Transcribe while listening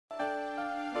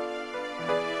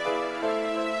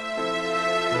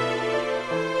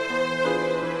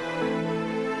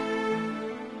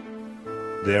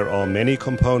There are many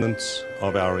components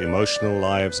of our emotional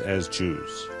lives as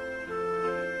Jews.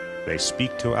 They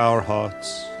speak to our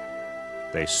hearts,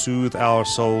 they soothe our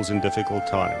souls in difficult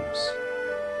times,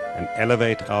 and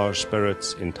elevate our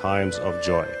spirits in times of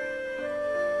joy.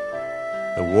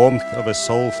 The warmth of a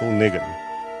soulful niggun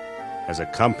has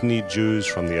accompanied Jews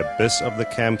from the abyss of the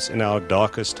camps in our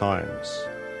darkest times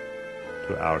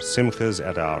to our simchas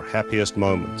at our happiest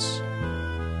moments,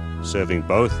 serving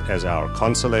both as our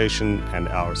consolation and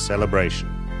our celebration.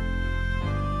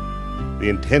 The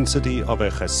intensity of a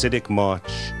Hasidic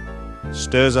march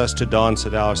stirs us to dance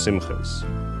at our simchas,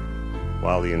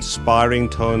 while the inspiring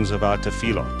tones of our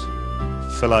tefillot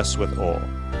fill us with awe.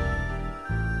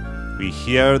 We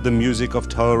hear the music of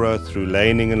Torah through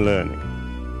laning and learning,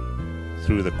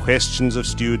 through the questions of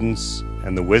students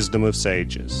and the wisdom of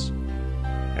sages,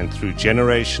 and through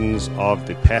generations of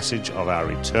the passage of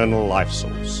our eternal life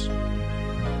source.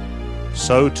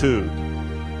 So too,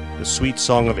 the sweet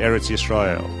song of Eretz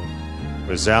Yisrael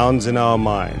resounds in our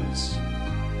minds,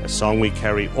 a song we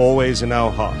carry always in our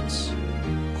hearts,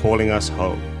 calling us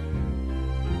home.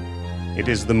 It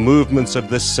is the movements of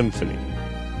this symphony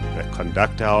that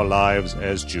conduct our lives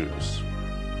as Jews.